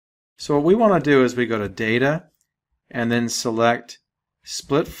So what we want to do is we go to Data and then select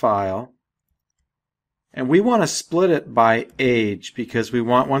Split File. And we want to split it by age because we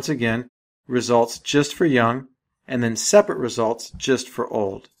want, once again, results just for young and then separate results just for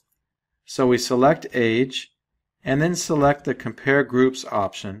old. So we select age and then select the Compare Groups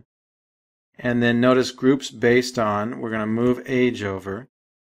option. And then notice Groups Based On. We're going to move age over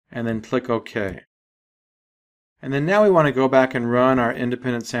and then click OK. And then now we want to go back and run our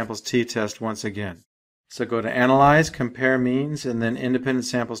independent samples t-test once again. So go to Analyze, Compare Means, and then Independent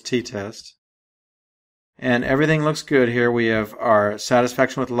Samples t-test. And everything looks good here. We have our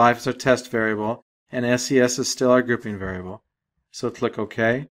satisfaction with life as our test variable, and SES is still our grouping variable. So click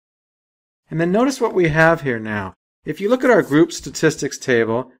OK. And then notice what we have here now. If you look at our group statistics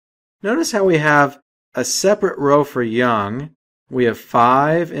table, notice how we have a separate row for young. We have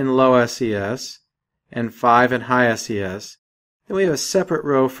 5 in low SES and 5 in high SES. Then we have a separate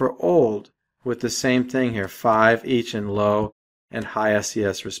row for old with the same thing here, 5 each in low and high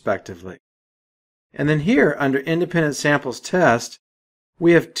SES respectively. And then here, under Independent Samples Test,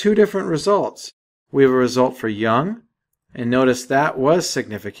 we have two different results. We have a result for young, and notice that was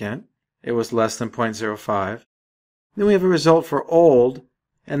significant. It was less than 0.05. Then we have a result for old,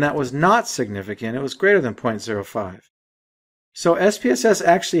 and that was not significant. It was greater than 0.05. So SPSS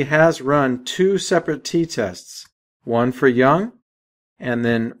actually has run two separate t-tests, one for young and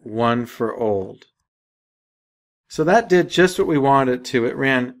then one for old. So that did just what we wanted it to. It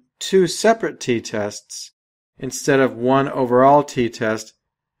ran two separate t-tests instead of one overall t-test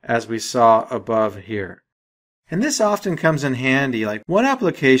as we saw above here. And this often comes in handy. Like one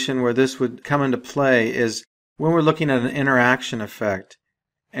application where this would come into play is when we're looking at an interaction effect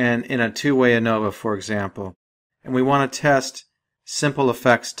and in a two-way ANOVA, for example, and we want to test simple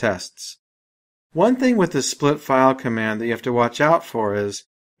effects tests. One thing with the split file command that you have to watch out for is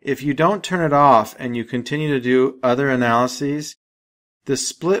if you don't turn it off and you continue to do other analyses, the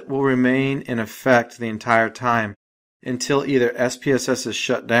split will remain in effect the entire time until either SPSS is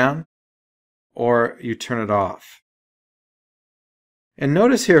shut down or you turn it off. And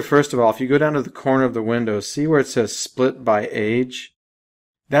notice here, first of all, if you go down to the corner of the window, see where it says split by age?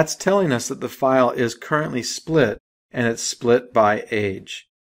 That's telling us that the file is currently split and it's split by age.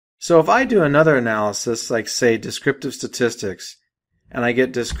 So if I do another analysis, like say descriptive statistics, and I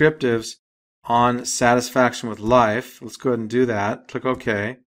get descriptives on satisfaction with life, let's go ahead and do that, click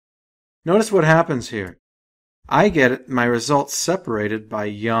OK. Notice what happens here. I get my results separated by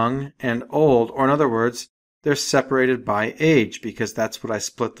young and old, or in other words, they're separated by age because that's what I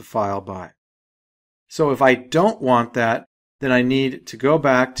split the file by. So if I don't want that, then I need to go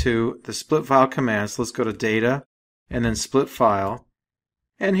back to the split file commands. Let's go to Data and then Split File.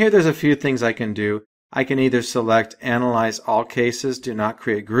 And here there's a few things I can do. I can either select Analyze All Cases, Do Not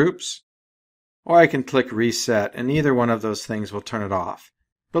Create Groups, or I can click Reset, and either one of those things will turn it off.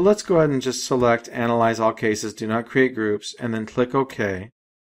 But let's go ahead and just select Analyze All Cases, Do Not Create Groups, and then click OK.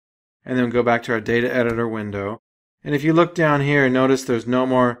 And then go back to our Data Editor window. And if you look down here, notice there's no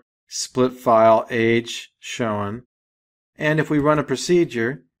more split file age shown. And if we run a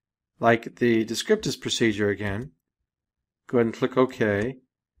procedure, like the descriptives procedure again, go ahead and click OK.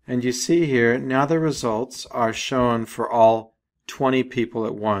 And you see here, now the results are shown for all 20 people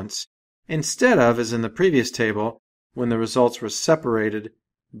at once, instead of, as in the previous table, when the results were separated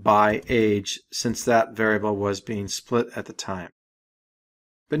by age, since that variable was being split at the time.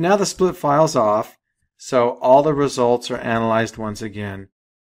 But now the split file's off, so all the results are analyzed once again.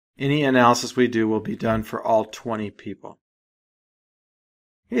 Any analysis we do will be done for all 20 people.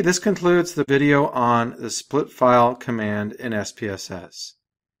 Okay, this concludes the video on the split file command in SPSS.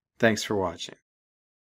 Thanks for watching.